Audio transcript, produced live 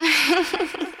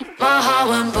My heart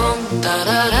went boom, da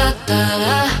da da da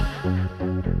da.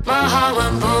 My heart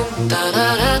went boom, da da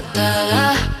da da da.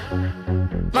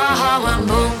 My heart went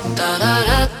boom, da da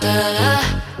da da da.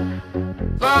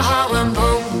 My heart went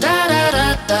boom, da da da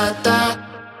da da.